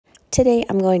Today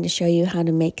I'm going to show you how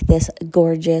to make this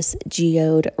gorgeous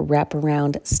geode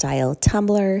wraparound style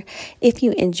tumbler. If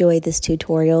you enjoyed this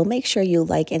tutorial, make sure you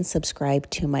like and subscribe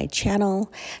to my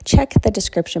channel. Check the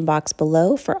description box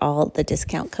below for all the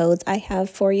discount codes I have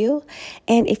for you.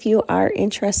 And if you are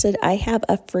interested, I have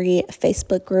a free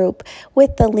Facebook group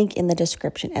with the link in the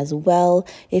description as well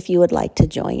if you would like to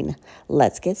join.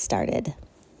 Let's get started.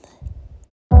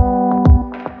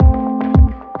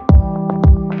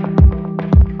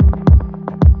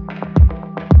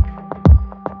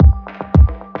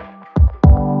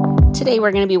 Today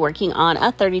we're going to be working on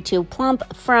a 32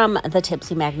 plump from the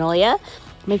Tipsy Magnolia.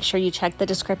 Make sure you check the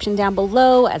description down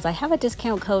below as I have a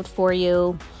discount code for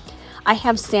you. I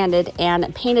have sanded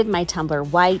and painted my tumbler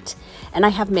white, and I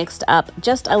have mixed up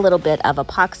just a little bit of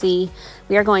epoxy.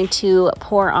 We are going to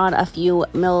pour on a few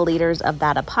milliliters of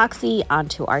that epoxy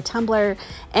onto our tumbler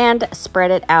and spread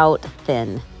it out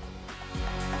thin.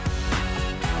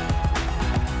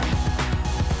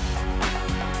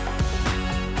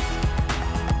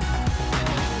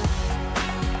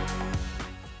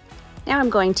 Now I'm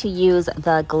going to use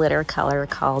the glitter color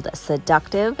called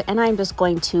Seductive, and I'm just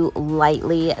going to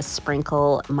lightly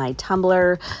sprinkle my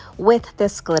tumbler with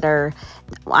this glitter.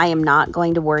 I am not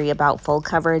going to worry about full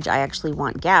coverage. I actually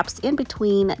want gaps in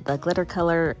between the glitter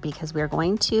color because we are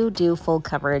going to do full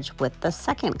coverage with the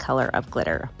second color of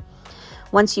glitter.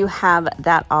 Once you have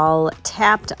that all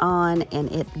tapped on and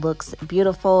it looks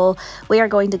beautiful, we are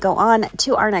going to go on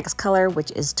to our next color,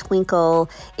 which is Twinkle.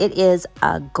 It is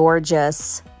a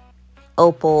gorgeous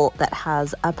opal that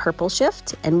has a purple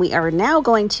shift, and we are now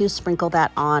going to sprinkle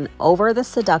that on over the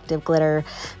Seductive glitter,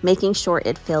 making sure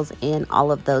it fills in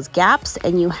all of those gaps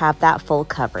and you have that full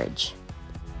coverage.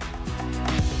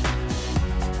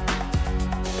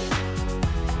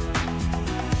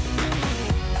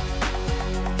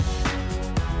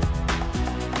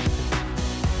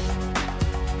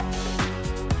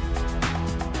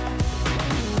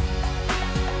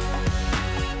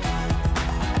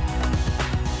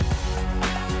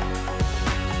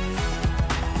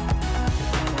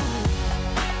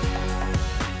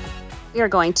 We are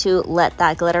going to let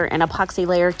that glitter and epoxy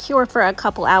layer cure for a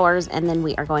couple hours, and then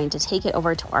we are going to take it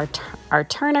over to our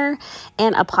turner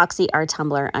and epoxy our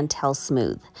tumbler until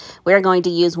smooth. We are going to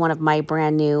use one of my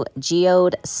brand new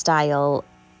Geode style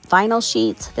vinyl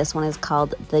sheets. This one is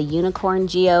called the Unicorn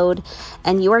Geode,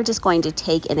 and you are just going to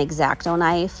take an X-Acto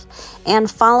knife and,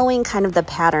 following kind of the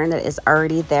pattern that is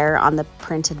already there on the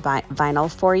printed vinyl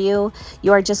for you,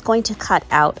 you are just going to cut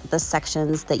out the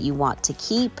sections that you want to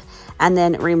keep and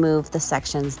then remove the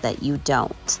sections that you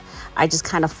don't. I just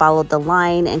kind of followed the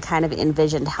line and kind of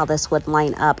envisioned how this would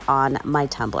line up on my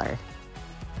tumbler.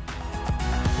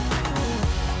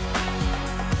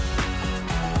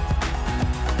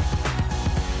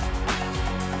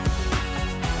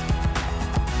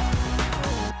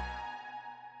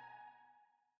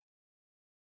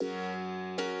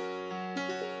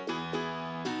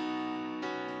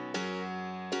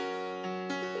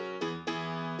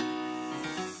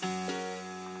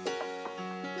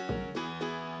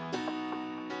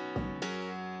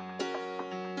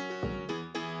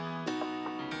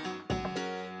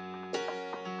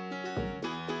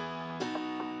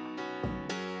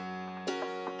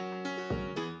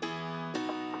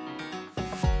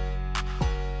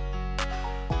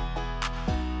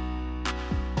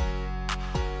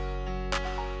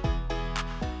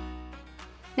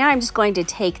 Now I'm just going to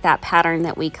take that pattern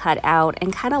that we cut out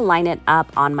and kind of line it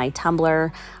up on my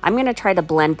tumbler. I'm going to try to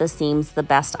blend the seams the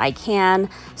best I can,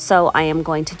 so I am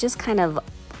going to just kind of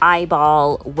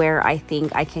eyeball where I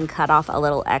think I can cut off a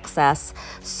little excess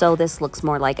so this looks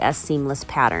more like a seamless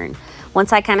pattern.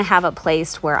 Once I kind of have it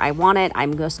placed where I want it,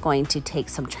 I'm just going to take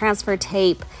some transfer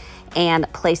tape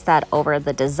and place that over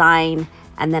the design,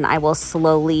 and then I will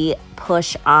slowly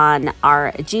push on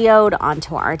our geode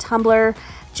onto our tumbler,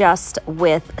 just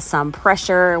with some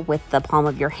pressure with the palm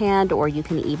of your hand, or you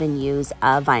can even use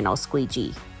a vinyl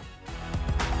squeegee.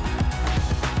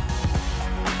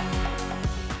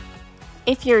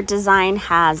 If your design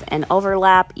has an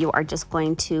overlap, you are just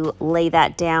going to lay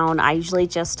that down. I usually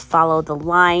just follow the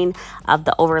line of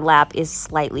the overlap is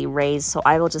slightly raised, so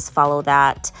I will just follow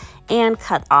that and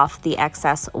cut off the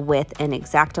excess with an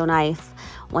X-Acto knife.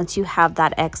 Once you have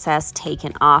that excess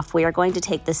taken off, we are going to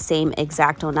take the same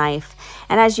X-Acto knife,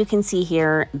 and as you can see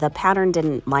here, the pattern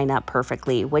didn't line up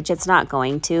perfectly, which it's not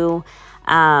going to.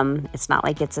 It's not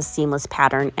like it's a seamless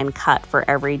pattern and cut for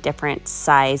every different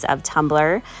size of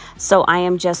tumbler. So I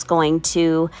am just going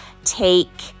to take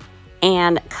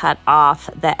and cut off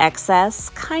the excess,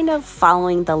 kind of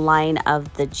following the line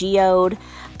of the geode,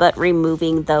 but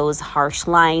removing those harsh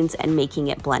lines and making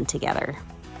it blend together.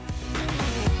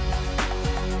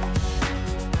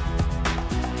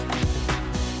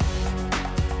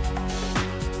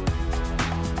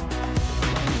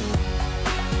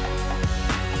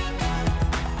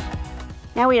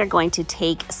 Now we are going to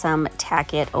take some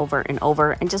tack it over and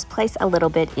over and just place a little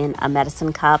bit in a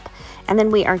medicine cup. And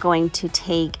then we are going to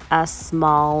take a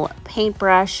small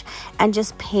paintbrush and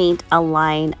just paint a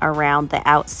line around the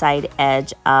outside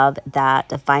edge of that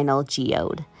vinyl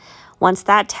geode. Once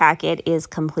that tacket is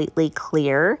completely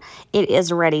clear, it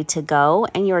is ready to go,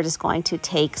 and you're just going to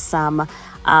take some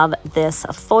of this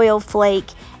foil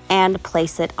flake and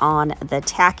place it on the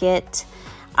tacket.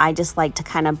 I just like to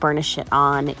kind of burnish it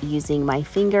on using my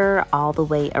finger all the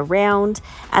way around,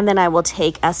 and then I will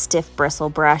take a stiff bristle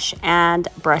brush and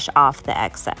brush off the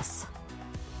excess.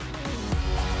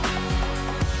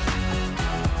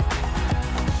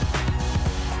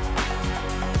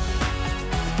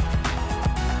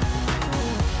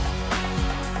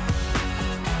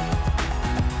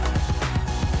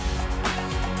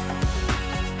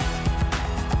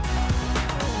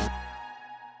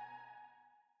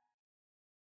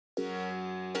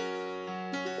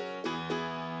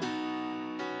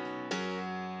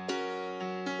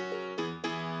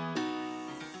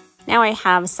 Now I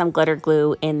have some glitter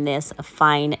glue in this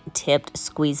fine tipped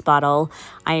squeeze bottle.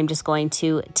 I am just going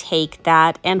to take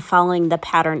that, and following the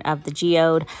pattern of the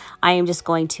geode, I am just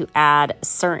going to add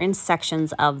certain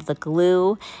sections of the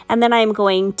glue, and then I am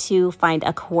going to find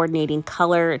a coordinating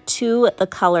color to the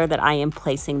color that I am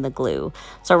placing the glue.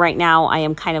 So right now I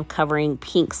am kind of covering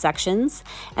pink sections,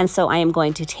 and so I am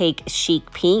going to take chic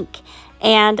pink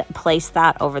and place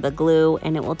that over the glue,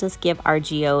 and it will just give our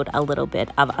geode a little bit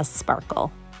of a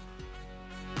sparkle.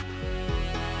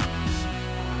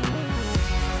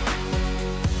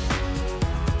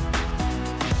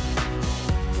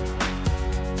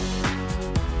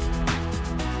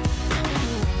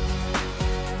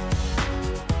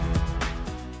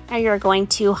 Now you're going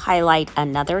to highlight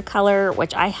another color,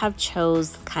 which I have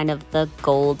chose kind of the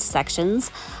gold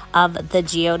sections of the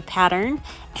geode pattern.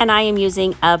 And I am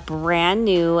using a brand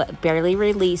new, barely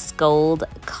released gold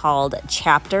called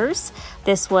Chapters.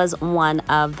 This was one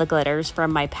of the glitters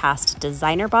from my past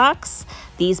designer box.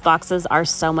 These boxes are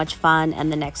so much fun,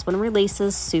 and the next one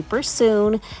releases super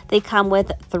soon. They come with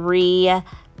 3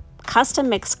 custom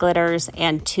mixed glitters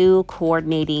and 2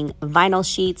 coordinating vinyl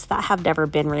sheets that have never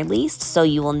been released, so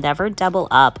you will never double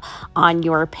up on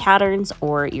your patterns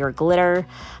or your glitter.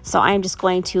 So I'm just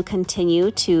going to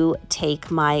continue to take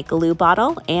my glue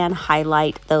bottle and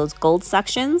highlight those gold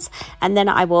sections, and then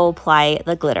I will apply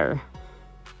the glitter.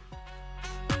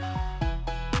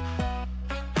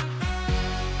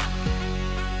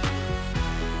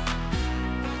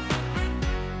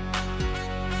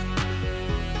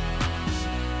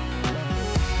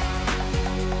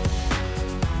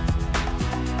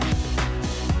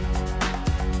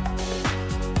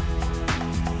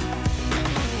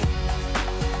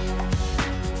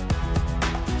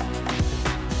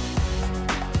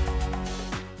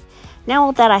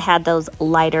 Now that I had those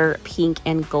lighter pink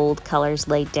and gold colors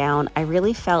laid down, I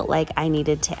really felt like I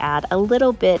needed to add a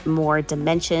little bit more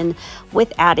dimension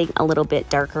with adding a little bit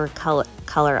darker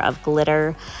color of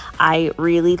glitter. I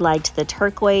really liked the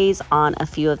turquoise on a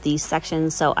few of these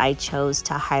sections, so I chose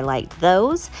to highlight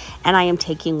those. And I am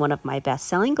taking one of my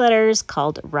best-selling glitters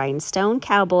called Rhinestone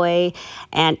Cowboy,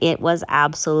 and it was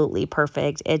absolutely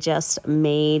perfect. It just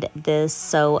made this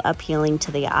so appealing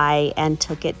to the eye and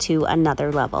took it to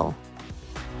another level.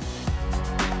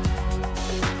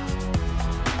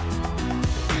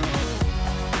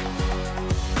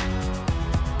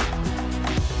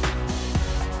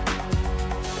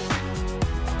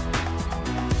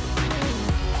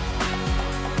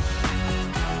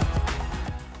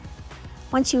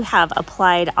 Once you have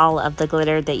applied all of the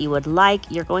glitter that you would like,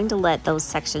 you're going to let those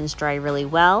sections dry really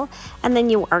well, and then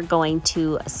you are going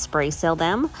to spray seal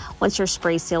them. Once your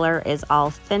spray sealer is all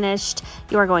finished,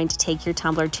 you are going to take your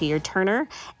tumbler to your turner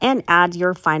and add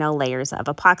your final layers of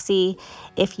epoxy.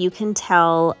 If you can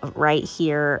tell right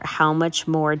here how much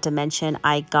more dimension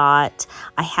I got,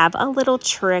 I have a little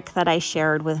trick that I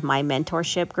shared with my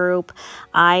mentorship group.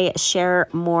 I share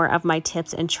more of my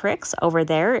tips and tricks over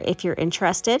there. If you're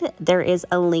interested, there is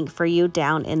a link for you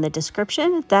down in the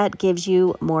description that gives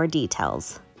you more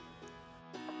details.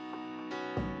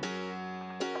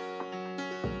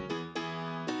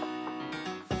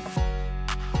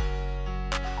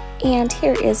 And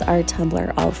here is our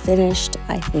tumbler all finished.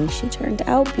 I think she turned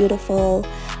out beautiful.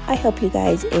 I hope you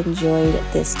guys enjoyed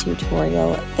this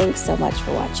tutorial. Thanks so much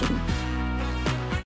for watching.